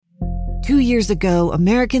2 years ago,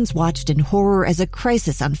 Americans watched in horror as a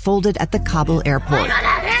crisis unfolded at the Kabul airport.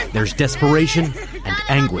 There's desperation and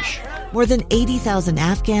anguish. More than 80,000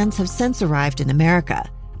 Afghans have since arrived in America,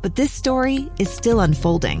 but this story is still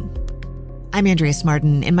unfolding. I'm Andrea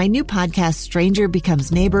Martin. In my new podcast, Stranger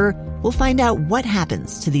Becomes Neighbor, we'll find out what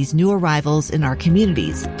happens to these new arrivals in our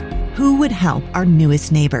communities. Who would help our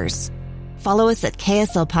newest neighbors? Follow us at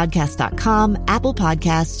kslpodcast.com, Apple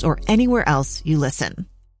Podcasts, or anywhere else you listen.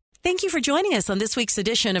 Thank you for joining us on this week's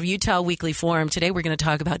edition of Utah Weekly Forum. Today we're going to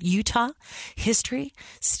talk about Utah, history,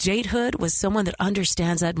 statehood with someone that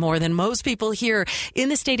understands that more than most people here in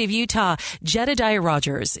the state of Utah. Jedediah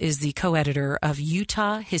Rogers is the co-editor of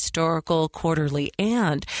Utah Historical Quarterly,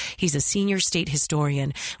 and he's a senior state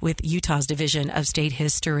historian with Utah's Division of State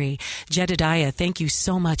History. Jedediah, thank you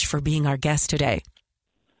so much for being our guest today.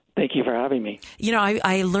 Thank you for having me. You know,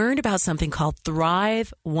 I learned about something called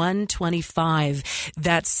Thrive 125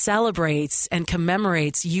 that celebrates and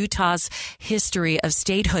commemorates Utah's history of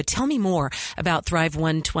statehood. Tell me more about Thrive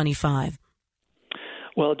 125.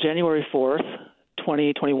 Well, January 4th,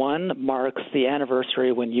 2021 marks the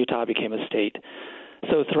anniversary when Utah became a state.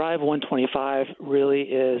 So Thrive 125 really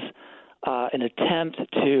is an attempt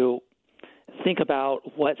to think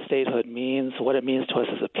about what statehood means, what it means to us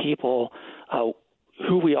as a people,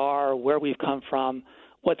 who we are, where we've come from,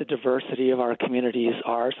 what the diversity of our communities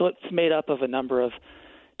are. So it's made up of a number of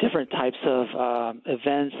different types of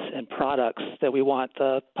events and products that we want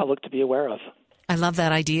the public to be aware of. I love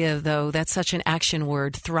that idea, though. That's such an action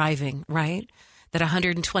word, thriving, right? That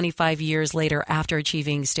 125 years later, after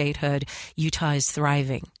achieving statehood, Utah is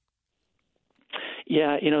thriving.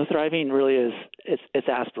 Yeah, you know, thriving really is, it's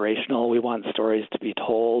aspirational. We want stories to be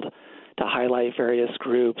told, to highlight various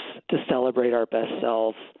groups, to celebrate our best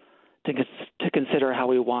selves, to consider how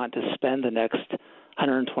we want to spend the next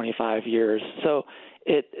 125 years. So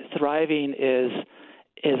thriving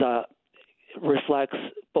reflects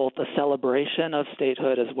both a celebration of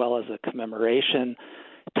statehood as well as a commemoration,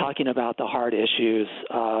 talking about the hard issues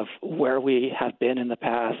of where we have been in the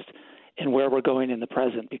past and where we're going in the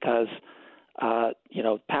present, because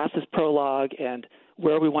past is prologue, and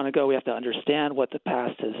where we want to go, we have to understand what the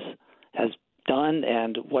past has done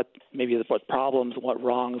and what problems, what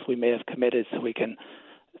wrongs we may have committed, so we can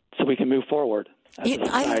move forward as a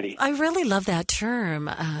society. I really love that term,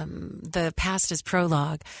 the past is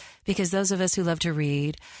prologue, because those of us who love to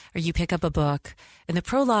read, or you pick up a book, and the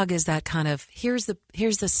prologue is that kind of, here's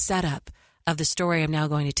the setup of the story I'm now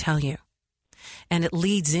going to tell you. And it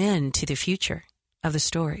leads into the future of the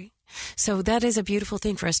story. So that is a beautiful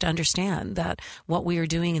thing for us to understand, that what we are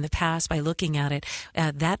doing in the past, by looking at it,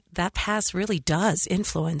 that past really does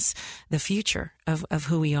influence the future of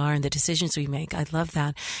who we are and the decisions we make. I love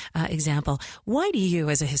that example. Why do you,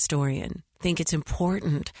 as a historian, think it's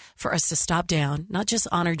important for us to stop down, not just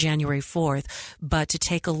honor January 4th, but to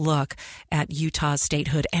take a look at Utah's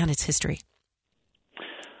statehood and its history?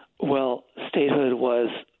 Well, statehood was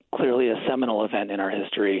clearly a seminal event in our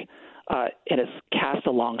history. And it's cast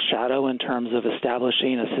a long shadow in terms of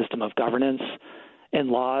establishing a system of governance and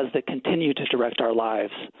laws that continue to direct our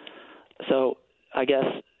lives. So I guess,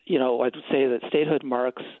 I'd say that statehood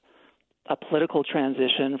marks a political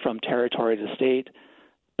transition from territory to state,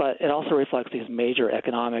 but it also reflects these major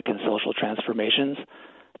economic and social transformations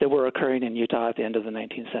that were occurring in Utah at the end of the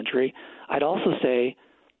 19th century. I'd also say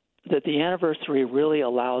that the anniversary really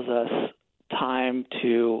allows us time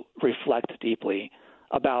to reflect deeply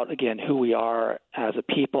about, again, who we are as a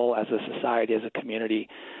people, as a society, as a community.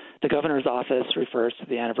 The governor's office refers to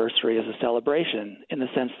the anniversary as a celebration, in the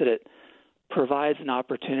sense that it provides an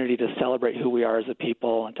opportunity to celebrate who we are as a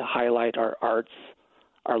people and to highlight our arts,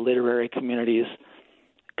 our literary communities.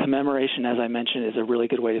 Commemoration, as I mentioned, is a really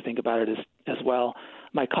good way to think about it as well.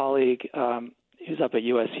 My colleague, who's up at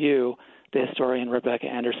USU, the historian Rebecca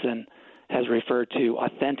Anderson, has referred to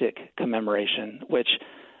authentic commemoration, which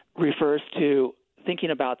refers to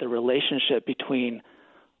thinking about the relationship between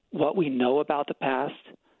what we know about the past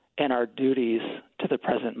and our duties to the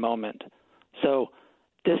present moment. So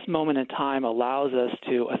this moment in time allows us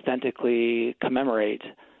to authentically commemorate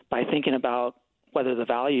by thinking about whether the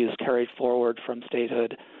values carried forward from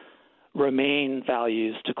statehood remain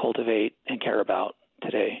values to cultivate and care about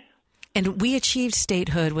today. And we achieved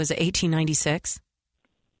statehood, was it 1896?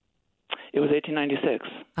 It was 1896.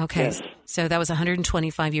 Okay, Yes. so that was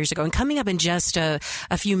 125 years ago. And coming up in just a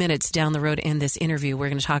few minutes down the road in this interview, we're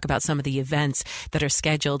going to talk about some of the events that are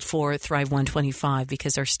scheduled for Thrive 125,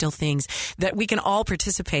 because there are still things that we can all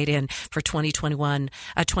participate in for 2021.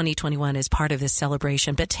 2021 is part of this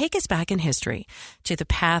celebration. But take us back in history to the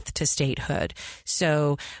path to statehood.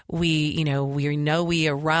 So we know we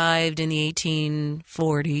arrived in the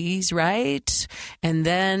 1840s, right? And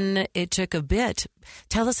then it took a bit.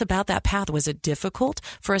 Tell us about that path. Was it difficult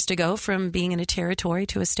for us to go from being in a territory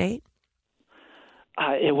to a state?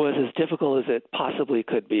 It was as difficult as it possibly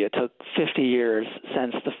could be. It took 50 years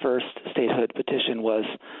since the first statehood petition was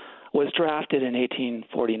drafted in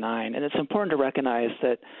 1849. And it's important to recognize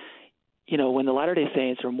that, when the Latter-day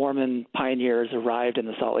Saints or Mormon pioneers arrived in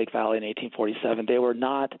the Salt Lake Valley in 1847, they were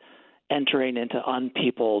not entering into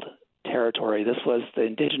unpeopled territory. This was the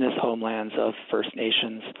indigenous homelands of First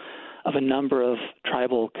Nations, of a number of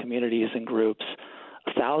tribal communities and groups,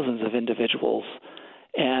 thousands of individuals.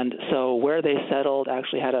 And so where they settled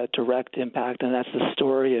actually had a direct impact, and that's the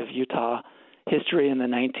story of Utah history in the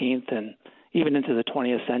 19th and even into the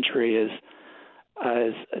 20th century is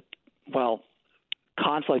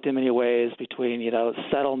conflict in many ways between,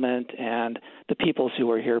 settlement and the peoples who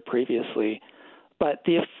were here previously. But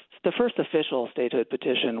the first official statehood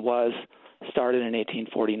petition was started in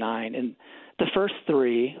 1849, and the first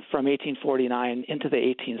three from 1849 into the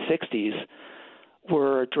 1860s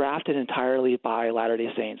were drafted entirely by Latter-day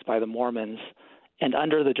Saints, by the Mormons, and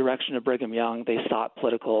under the direction of Brigham Young, they sought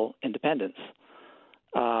political independence.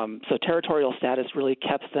 So territorial status really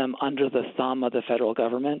kept them under the thumb of the federal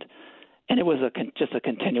government, and it was just a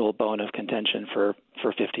continual bone of contention for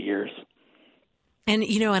 50 years. And,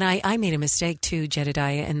 and I made a mistake too,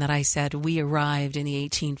 Jedediah, in that I said we arrived in the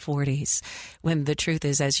 1840s, when the truth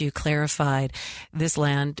is, as you clarified, this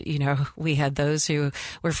land, we had those who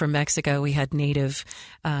were from Mexico. We had native,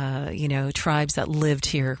 tribes that lived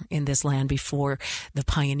here in this land before the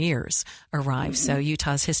pioneers arrived. Mm-hmm. So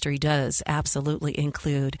Utah's history does absolutely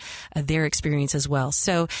include their experience as well.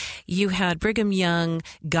 So you had Brigham Young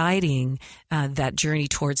guiding that journey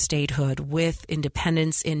towards statehood with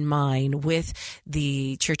independence in mind, with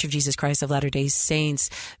the Church of Jesus Christ of Latter-day Saints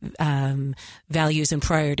values and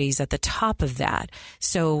priorities at the top of that.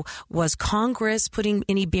 So was Congress putting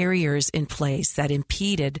any barriers in place that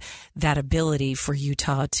impeded that ability for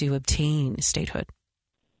Utah to obtain statehood?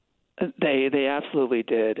 They absolutely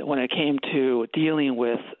did. When it came to dealing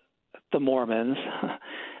with the Mormons,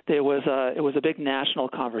 it was a big national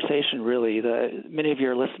conversation, really. Many of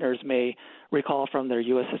your listeners may recall from their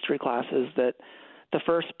U.S. history classes that the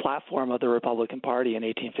first platform of the Republican Party in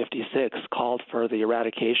 1856 called for the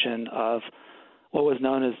eradication of what was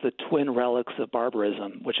known as the twin relics of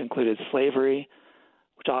barbarism, which included slavery,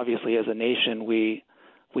 which obviously as a nation we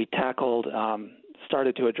tackled,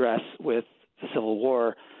 started to address with the Civil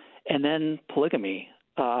War, and then polygamy.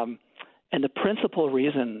 And the principal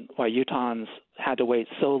reason why Utahns had to wait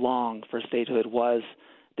so long for statehood was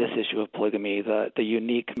this issue of polygamy, the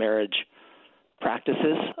unique marriage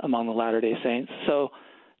practices among the Latter-day Saints. So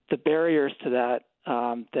the barriers to that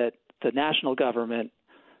that the national government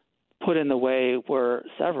put in the way were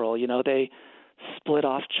several. They split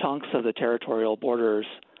off chunks of the territorial borders.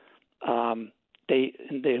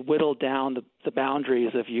 They whittled down the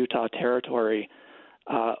boundaries of Utah territory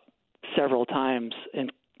several times.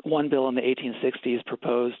 And one bill in the 1860s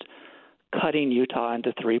proposed cutting Utah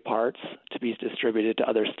into three parts to be distributed to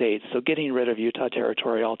other states. So getting rid of Utah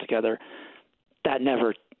territory altogether. That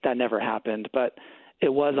never happened, but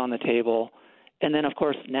it was on the table. And then, of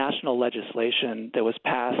course, national legislation that was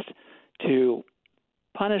passed to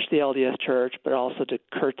punish the LDS Church, but also to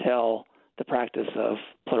curtail the practice of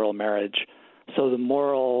plural marriage. So the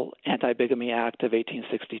Morrill Anti-Bigamy Act of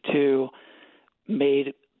 1862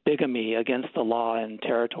 made bigamy against the law in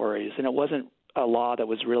territories, and it wasn't a law that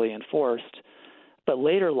was really enforced. But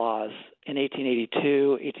later laws in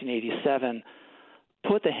 1882, 1887,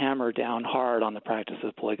 put the hammer down hard on the practice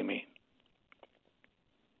of polygamy.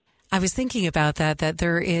 I was thinking about that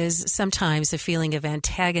there is sometimes a feeling of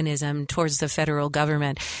antagonism towards the federal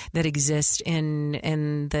government that exists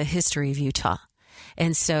in the history of Utah.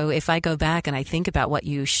 And so if I go back and I think about what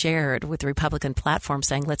you shared with the Republican platform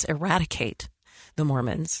saying, let's eradicate the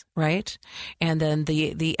Mormons, right? And then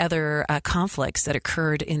the other conflicts that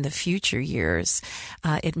occurred in the future years,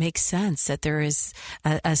 it makes sense that there is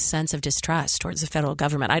a sense of distrust towards the federal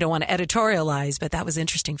government. I don't want to editorialize, but that was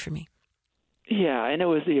interesting for me. Yeah, and it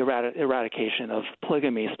was the eradication of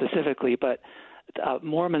polygamy specifically, but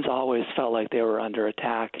Mormons always felt like they were under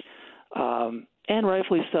attack, and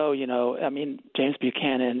rightfully so. James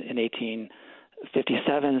Buchanan in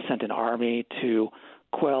 1857 sent an army to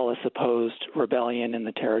quell a supposed rebellion in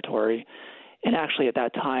the territory. And actually, at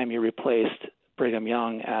that time, you replaced Brigham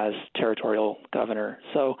Young as territorial governor.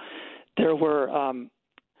 So there were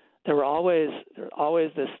always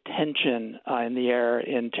this tension in the air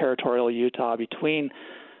in territorial Utah between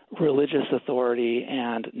religious authority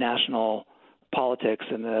and national politics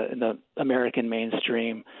in the American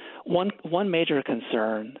mainstream. One major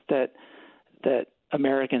concern that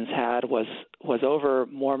Americans had was over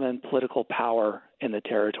Mormon political power in the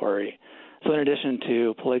territory. So in addition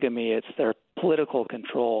to polygamy, it's their political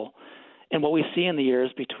control. And what we see in the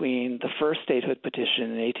years between the first statehood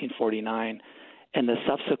petition in 1849 and the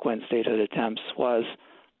subsequent statehood attempts was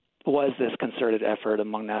this concerted effort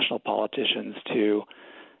among national politicians to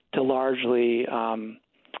largely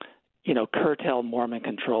curtail Mormon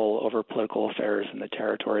control over political affairs in the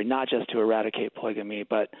territory, not just to eradicate polygamy,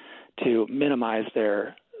 but to minimize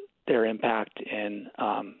their impact in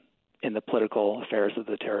the political affairs of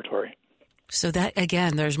the territory. So that,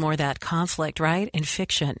 again, there's more that conflict, right, in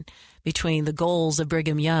fiction between the goals of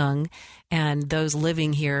Brigham Young and those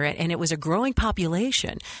living here. And it was a growing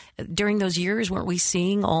population. During those years, weren't we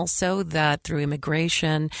seeing also that through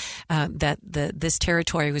immigration, that this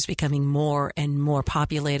territory was becoming more and more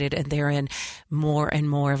populated and therein more and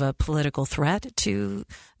more of a political threat to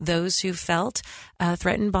those who felt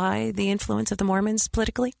threatened by the influence of the Mormons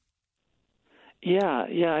politically? Yeah,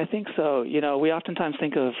 I think so. We oftentimes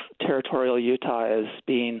think of territorial Utah as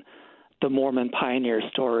being the Mormon pioneer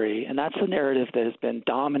story, and that's a narrative that has been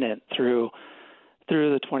dominant through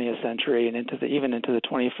the 20th century and even into the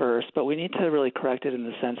 21st. But we need to really correct it in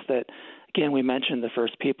the sense that, again, we mentioned the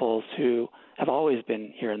First Peoples who have always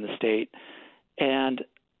been here in the state,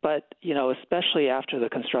 but especially after the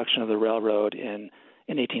construction of the railroad in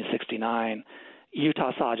 1869.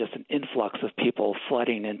 Utah saw just an influx of people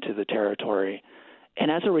flooding into the territory.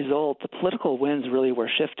 And as a result, the political winds really were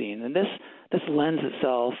shifting. And this lends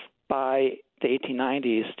itself by the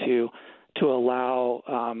 1890s to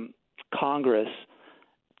allow Congress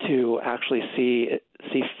to actually see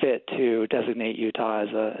fit to designate Utah as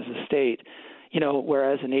a state.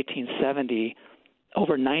 Whereas in 1870,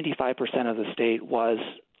 over 95% of the state was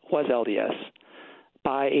LDS.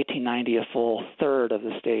 By 1890, a full third of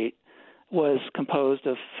the state was composed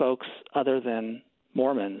of folks other than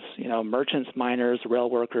Mormons, merchants, miners, rail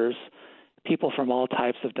workers, people from all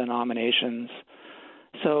types of denominations.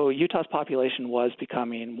 So Utah's population was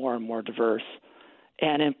becoming more and more diverse.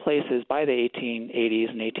 And in places by the 1880s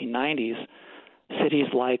and 1890s, cities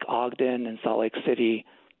like Ogden and Salt Lake City,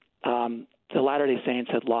 the Latter-day Saints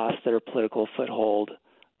had lost their political foothold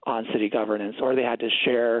on city governance, or they had to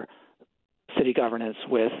share city governance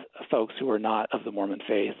with folks who were not of the Mormon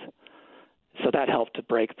faith. So that helped to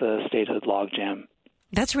break the statehood logjam.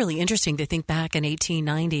 That's really interesting to think back in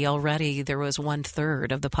 1890 already there was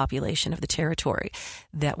 1/3 of the population of the territory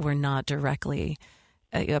that were not directly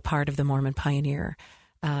a part of the Mormon pioneer.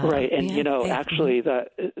 Right, and actually,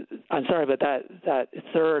 I'm sorry, but that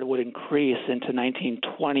third would increase into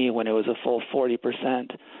 1920 when it was a full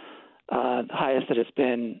 40%, highest that it's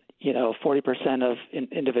been. 40% of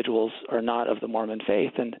individuals are not of the Mormon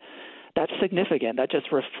faith, and that's significant. That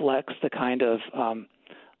just reflects the kind of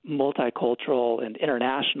multicultural and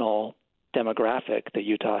international demographic that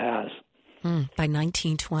Utah has. By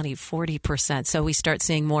 1920, 40%. So we start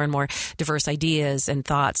seeing more and more diverse ideas and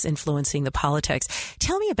thoughts influencing the politics.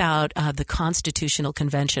 Tell me about the Constitutional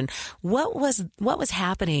Convention. What was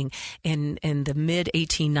happening in the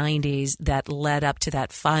mid-1890s that led up to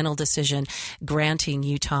that final decision granting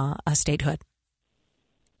Utah a statehood?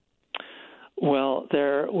 Well,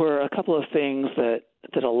 there were a couple of things that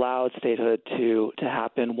allowed statehood to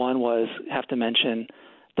happen. One was, have to mention,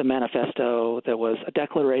 the manifesto. That was a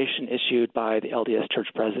declaration issued by the LDS Church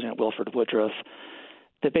president, Wilford Woodruff,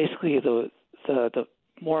 that basically the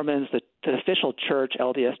Mormons, the official church,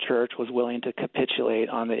 LDS Church, was willing to capitulate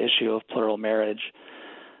on the issue of plural marriage.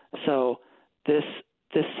 So this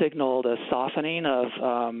signaled a softening of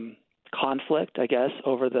conflict, I guess,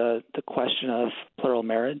 over the question of plural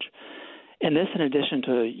marriage. And this, in addition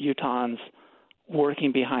to Utahns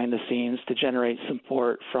working behind the scenes to generate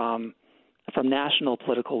support from national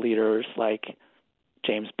political leaders like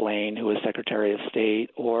James Blaine, who was Secretary of State,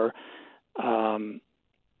 or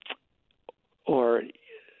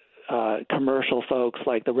commercial folks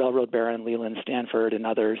like the railroad baron Leland Stanford and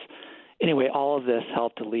others. Anyway, all of this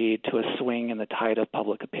helped to lead to a swing in the tide of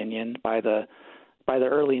public opinion by the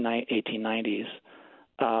early 1890s.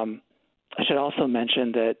 I should also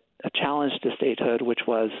mention that a challenge to statehood, which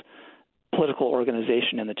was political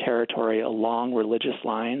organization in the territory along religious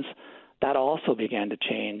lines, that also began to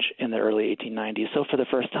change in the early 1890s. So for the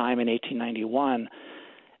first time in 1891,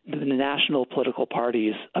 the national political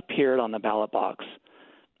parties appeared on the ballot box.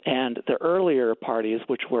 And the earlier parties,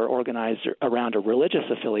 which were organized around a religious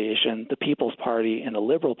affiliation, the People's Party and the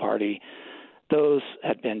Liberal Party, those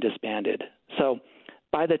had been disbanded. So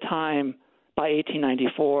by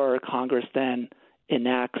 1894, Congress then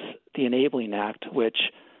enacts the Enabling Act, which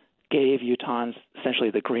gave Utahns essentially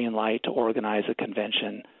the green light to organize a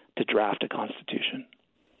convention to draft a constitution.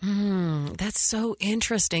 That's so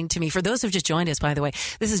interesting to me. For those who've just joined us, by the way,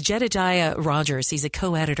 this is Jedediah Rogers. He's a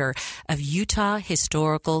co-editor of Utah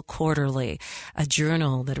Historical Quarterly, a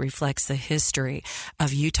journal that reflects the history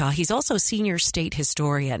of Utah. He's also senior state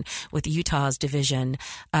historian with Utah's Division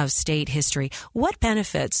of State History. What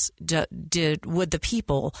benefits would the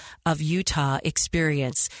people of Utah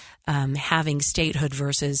experience having statehood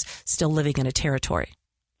versus still living in a territory?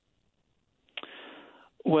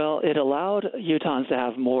 Well, it allowed Utahns to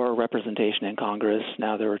have more representation in Congress.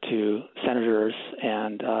 Now there were 2 senators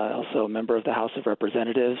and also a member of the House of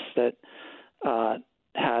Representatives that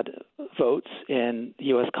had votes in the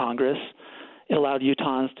U.S. Congress. It allowed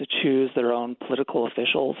Utahns to choose their own political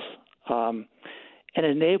officials and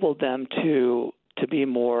enabled them to be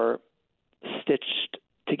more stitched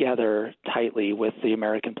together tightly with the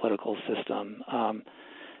American political system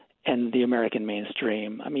and the American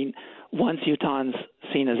mainstream. I mean, once Utahns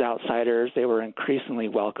seen as outsiders, they were increasingly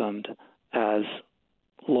welcomed as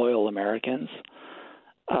loyal Americans.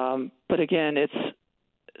 But again,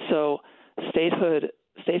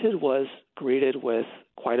 statehood was greeted with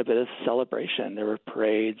quite a bit of celebration. There were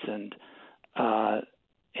parades and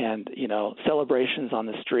celebrations on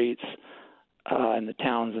the streets in the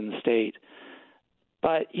towns in the state.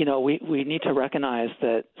 But we need to recognize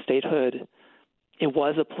that statehood, it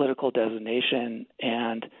was a political designation,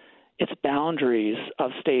 and its boundaries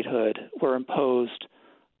of statehood were imposed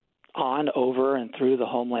on, over, and through the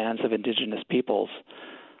homelands of indigenous peoples.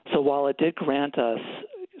 So while it did grant us,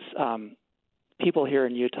 people here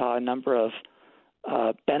in Utah, a number of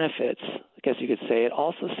benefits, I guess you could say, it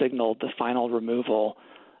also signaled the final removal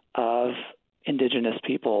of indigenous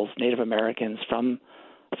peoples, Native Americans, from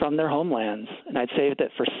their homelands. And I'd say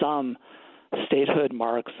that for some, statehood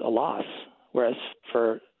marks a loss, whereas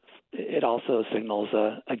it also signals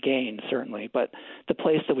a gain, certainly. But the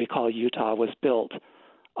place that we call Utah was built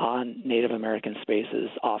on Native American spaces,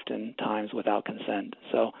 oftentimes without consent.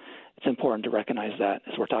 So it's important to recognize that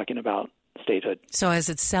as we're talking about statehood. So as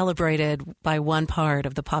it's celebrated by one part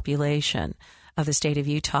of the population of the state of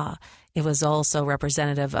Utah, it was also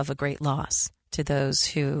representative of a great loss to those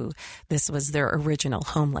who this was their original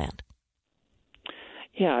homeland.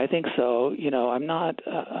 Yeah, I think so. I'm not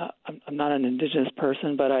an indigenous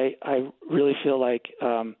person, but I really feel like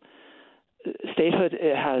statehood,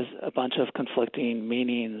 it has a bunch of conflicting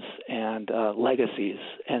meanings and legacies,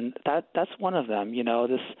 and that's one of them.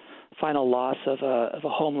 This final loss of a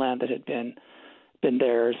homeland that had been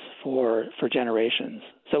theirs for generations.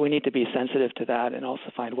 So we need to be sensitive to that and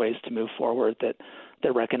also find ways to move forward that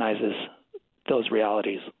recognizes those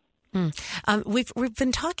realities. We've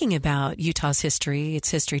been talking about Utah's history, its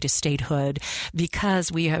history to statehood,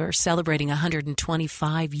 because we are celebrating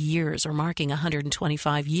 125 years, or marking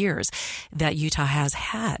 125 years that Utah has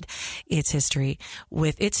had its history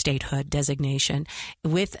with its statehood designation,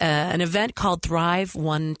 with an event called Thrive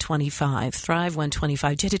 125. Thrive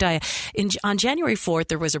 125. Jedediah, on January 4th,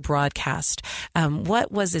 there was a broadcast.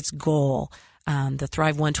 What was its goal, the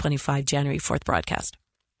Thrive 125 January 4th broadcast?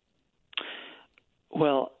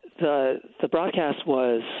 Well, the broadcast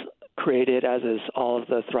was created, as is all of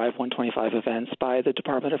the Thrive 125 events, by the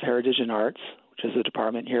Department of Heritage and Arts, which is a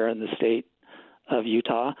department here in the state of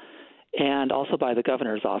Utah, and also by the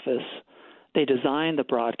governor's office. They designed the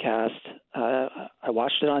broadcast. I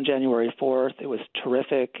watched it on January 4th. It was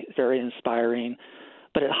terrific, very inspiring,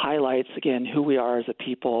 but it highlights, again, who we are as a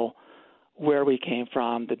people, where we came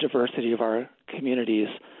from, the diversity of our communities,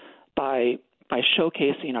 by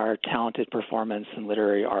showcasing our talented performance and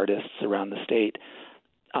literary artists around the state,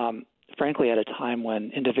 frankly, at a time when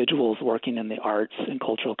individuals working in the arts and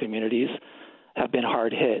cultural communities have been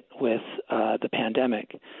hard hit with the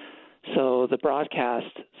pandemic. So the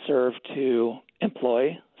broadcast served to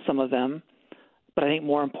employ some of them, but I think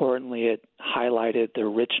more importantly, it highlighted the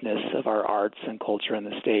richness of our arts and culture in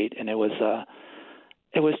the state, and it was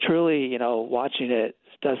truly, watching it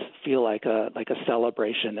does feel like a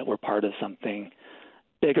celebration that we're part of something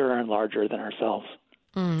bigger and larger than ourselves.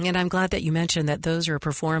 And I'm glad that you mentioned that those who are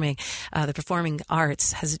performing, the performing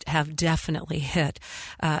arts have definitely hit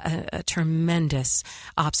a tremendous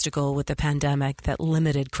obstacle with the pandemic that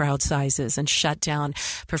limited crowd sizes and shut down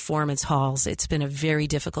performance halls. It's been a very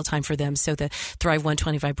difficult time for them. So the Thrive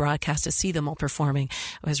 125 broadcast, to see them all performing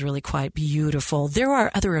was really quite beautiful. There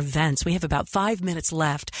are other events. We have about 5 minutes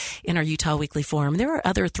left in our Utah Weekly Forum. There are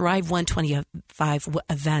other Thrive 125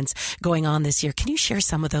 events going on this year. Can you share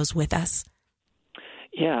some of those with us?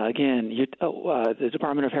 Yeah, again, the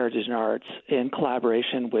Department of Heritage and Arts, in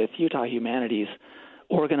collaboration with Utah Humanities,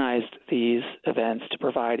 organized these events to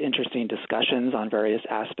provide interesting discussions on various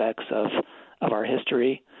aspects of our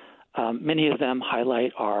history. Many of them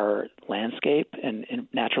highlight our landscape and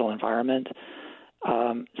natural environment.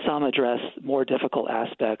 Some address more difficult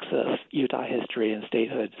aspects of Utah history and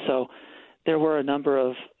statehood. So there were a number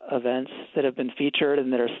of events that have been featured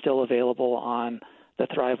and that are still available on the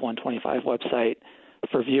Thrive 125 website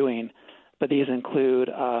for viewing, but these include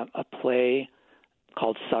a play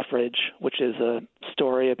called Suffrage, which is a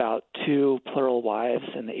story about two plural wives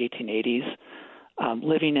in the 1880s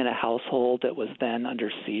living in a household that was then under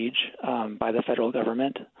siege by the federal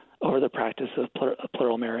government over the practice of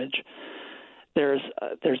plural marriage. There's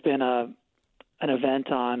been an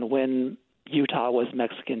event on when Utah was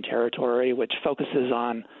Mexican territory, which focuses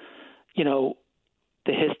on,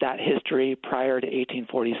 that history prior to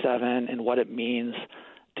 1847 and what it means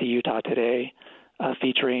to Utah today,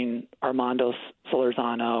 featuring Armando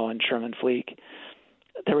Solorzano and Sherman Fleek.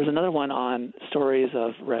 There was another one on stories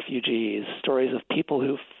of refugees, stories of people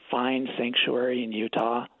who find sanctuary in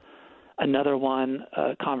Utah. Another one,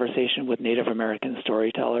 a conversation with Native American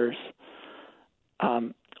storytellers.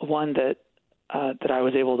 One that I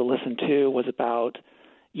was able to listen to was about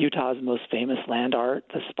Utah's most famous land art,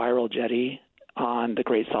 the Spiral Jetty on the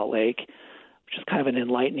Great Salt Lake, which is kind of an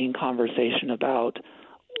enlightening conversation about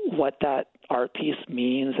what that art piece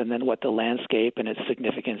means and then what the landscape and its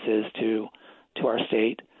significance is to our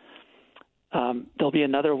state. There'll be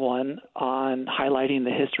another one on highlighting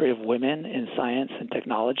the history of women in science and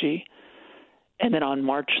technology. And then on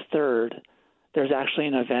March 3rd, there's actually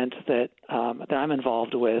an event that I'm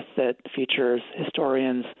involved with that features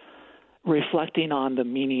historians reflecting on the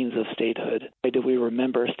meanings of statehood. Why do we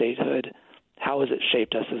remember statehood? How has it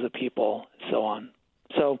shaped us as a people, and so on.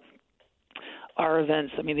 So our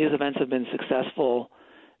events, these events have been successful.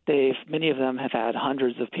 Many of them have had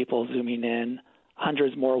hundreds of people zooming in,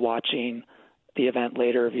 hundreds more watching the event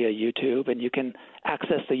later via YouTube, and you can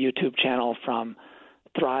access the YouTube channel from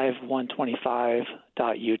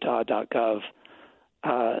thrive125.utah.gov.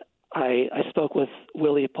 I spoke with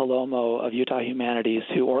Willie Palomo of Utah Humanities,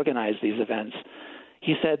 who organized these events.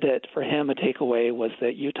 He said that for him a takeaway was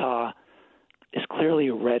that Utah is clearly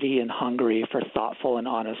ready and hungry for thoughtful and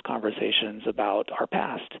honest conversations about our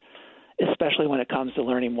past, especially when it comes to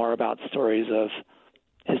learning more about stories of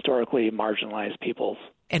historically marginalized peoples.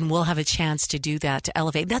 And we'll have a chance to do that, to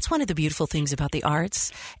elevate. That's one of the beautiful things about the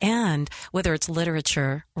arts, and whether it's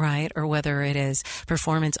literature, right, or whether it is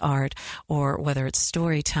performance art, or whether it's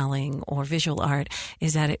storytelling or visual art,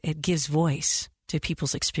 is that it gives voice to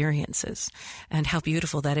people's experiences. And how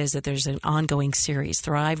beautiful that is that there's an ongoing series,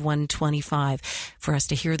 Thrive 125, for us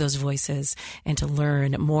to hear those voices and to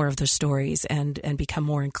learn more of their stories and become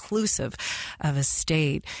more inclusive of a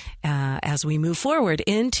state as we move forward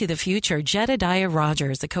into the future. Jedediah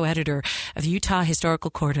Rogers, the co-editor of Utah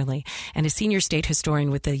Historical Quarterly and a senior state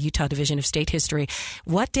historian with the Utah Division of State History.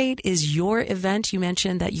 What date is your event you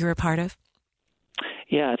mentioned that you're a part of?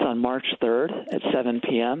 Yeah, it's on March 3rd at 7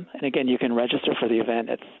 p.m. And again, you can register for the event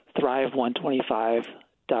at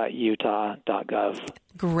thrive125.utah.gov.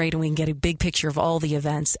 Great, and we can get a big picture of all the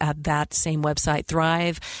events at that same website,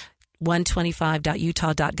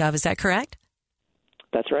 thrive125.utah.gov. Is that correct?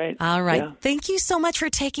 That's right. All right. Yeah. Thank you so much for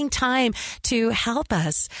taking time to help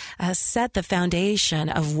us set the foundation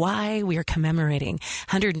of why we are commemorating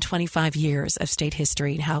 125 years of state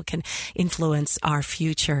history and how it can influence our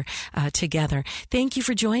future together. Thank you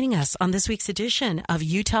for joining us on this week's edition of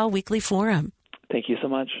Utah Weekly Forum. Thank you so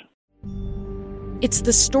much. It's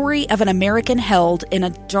the story of an American held in a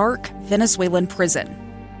dark Venezuelan prison.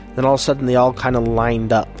 Then all of a sudden they all kind of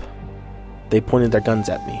lined up. They pointed their guns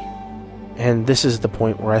at me. And this is the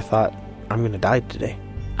point where I thought, I'm going to die today.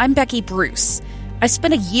 I'm Becky Bruce. I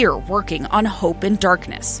spent a year working on Hope in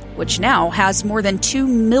Darkness, which now has more than 2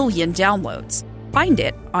 million downloads. Find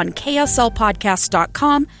it on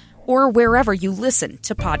kslpodcast.com or wherever you listen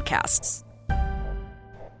to podcasts.